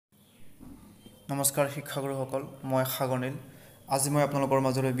নমস্কাৰ শিক্ষাগুৰুসকল, মই সাগনিল। আজি মই আপোনালোকৰ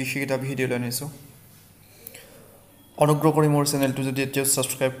মাজলৈ বিশেষ এটা ভিডিঅ' লৈ আনিছোঁ। অনুগ্ৰহ কৰি মোৰ চেনেলটো যদি এতিয়াও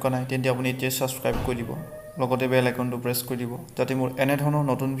ছাবস্ক্ৰাইব কৰা নাই তেন্তে আপুনি এতিয়াই ছাবস্ক্ৰাইব কৰি দিব, লগতে বেল আইকনটো প্ৰেছ কৰি দিব, যাতে মোৰ এনেধৰণৰ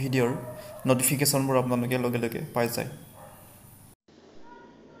নতুন ভিডিঅ'ৰ ন'টিফিকেশ্যনবোৰ আপোনালোকে লগে লগে পাই যায়।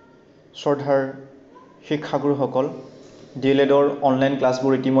 শ্ৰদ্ধাৰ শিক্ষাগুৰুসকল, D.El.Lৰ অনলাইন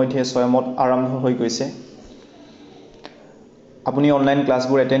ক্লাছবোৰ ইতিমধ্যে স্বয়মত আৰম্ভ হৈ গৈছে। আপুনি অনলাইন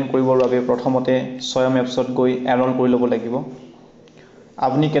ক্লাছবোৰ এটেণ্ড কৰিবৰ বাবে প্ৰথমতে swayam এপছত গৈ এনৰোল কৰি ল'ব লাগিব।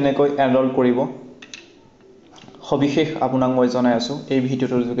 আপুনি কেনেকৈ এনৰোল কৰিব সবিশেষ আপোনাক মই জনাই আছোঁ এই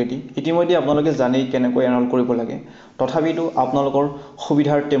ভিডিঅ'টোৰ যোগেদি। ইতিমধ্যে আপোনালোকে জানেই কেনেকৈ এনৰোল কৰিব লাগে, তথাপিতো আপোনালোকৰ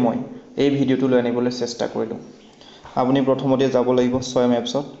সুবিধাৰ্থে মই এই ভিডিঅ'টো লৈ আনিবলৈ চেষ্টা কৰিলোঁ। আপুনি প্ৰথমতে যাব লাগিব swayam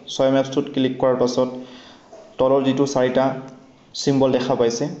এপছত। swayam এপছটোত ক্লিক কৰাৰ পাছত তলৰ যিটো 4টা চিম্বল দেখা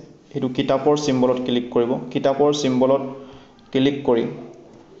পাইছে, সেইটো কিতাপৰ চিম্বলত ক্লিক কৰিব। কিতাপৰ চিম্বলত ক্লিক কৰি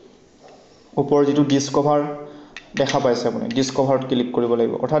ওপৰৰ যিটো ডিস্কভাৰ দেখা পাইছে আপুনি ডিস্কভাৰত ক্লিক কৰিব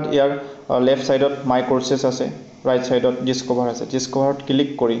লাগিব। অৰ্থাৎ ইয়াৰ লেফ্ট ছাইডত মাই কোৰ্চেছ আছে, ৰাইট ছাইডত ডিস্কভাৰ আছে। ডিস্কভাৰত ক্লিক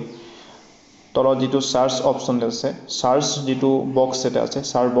কৰি তলত যিটো চাৰ্চ অপশ্যন আছে, চাৰ্চ যিটো বক্স এটা আছে,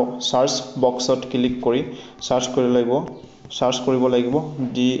 চাৰ্চ বক্সত ক্লিক কৰি চাৰ্চ কৰিব লাগিব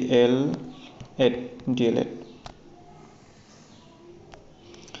D.El.El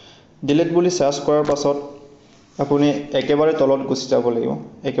বুলি চাৰ্চ কৰাৰ পাছত আপুনি একেবাৰে তলত গুচি যাব লাগিব।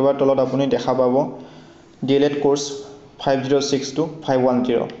 একেবাৰে তলত আপুনি দেখা পাব D.El.El কোৰ্চ 506 to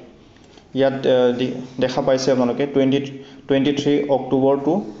 510। ইয়াত দেখা পাইছে আপোনালোকে 23 অক্টোবৰ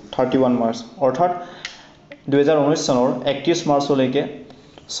to 31 মাৰ্চ, অৰ্থাৎ 2019 চনৰ 31 মাৰ্চলৈকে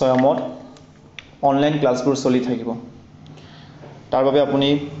স্বয়মত অনলাইন ক্লাছবোৰ চলি থাকিব। তাৰ বাবে আপুনি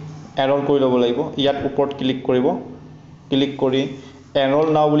এনৰোল কৰি ল'ব লাগিব। ইয়াত ওপৰত ক্লিক কৰিব, ক্লিক কৰি এনৰোল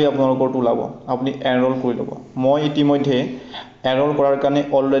নাও বুলি আপোনালোকৰটো ওলাব, আপুনি এনৰোল কৰি ল'ব। মই ইতিমধ্যে এনৰোল কৰাৰ কাৰণে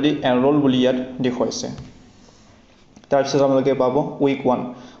অলৰেডি এনৰোল বুলি ইয়াত দেখুৱাইছে। তাৰপিছত আপোনালোকে পাব উইক 1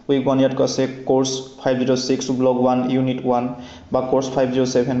 ইয়াত আছে কোৰ্চ 506 ব্লক 1 ইউনিট 1 বা কোৰ্চ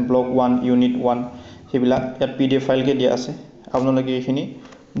 507 ব্লক 1 ইউনিট 1, সেইবিলাক ইয়াত PDF ফাইলকৈ দিয়া আছে। আপোনালোকে এইখিনি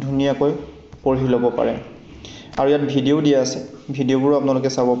ধুনীয়াকৈ পঢ়ি ল'ব পাৰে। আৰু ইয়াত ভিডিঅ' দিয়া আছে, ভিডিঅ'বোৰো আপোনালোকে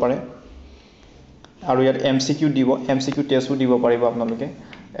চাব পাৰে। আৰু ইয়াত MCQ দিব, MCQ টেষ্টো দিব পাৰিব আপোনালোকে।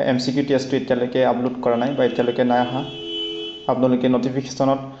 MCQ টেষ্টটো এতিয়ালৈকে আপলোড কৰা নাই বা এতিয়ালৈকে নাই অহা, আপোনালোকে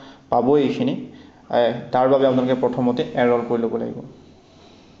ন'টিফিকেশ্যনত পাবই এইখিনি। তাৰ বাবে আপোনালোকে প্ৰথমতে এনৰোল কৰি ল'ব লাগিব।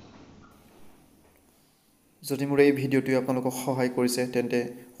 যদি মোৰ এই ভিডিঅ'টোৱে আপোনালোকক সহায় কৰিছে তেন্তে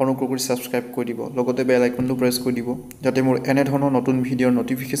অনুগ্ৰহ কৰি ছাবস্ক্ৰাইব কৰি দিব, লগতে বেল আইকনটো প্ৰেছ কৰি দিব, যাতে মোৰ এনেধৰণৰ নতুন ভিডিঅ'ৰ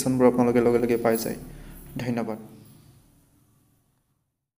ন'টিফিকেশ্যনবোৰ আপোনালোকে লগে লগে পাই যায়। ধন্যবাদ।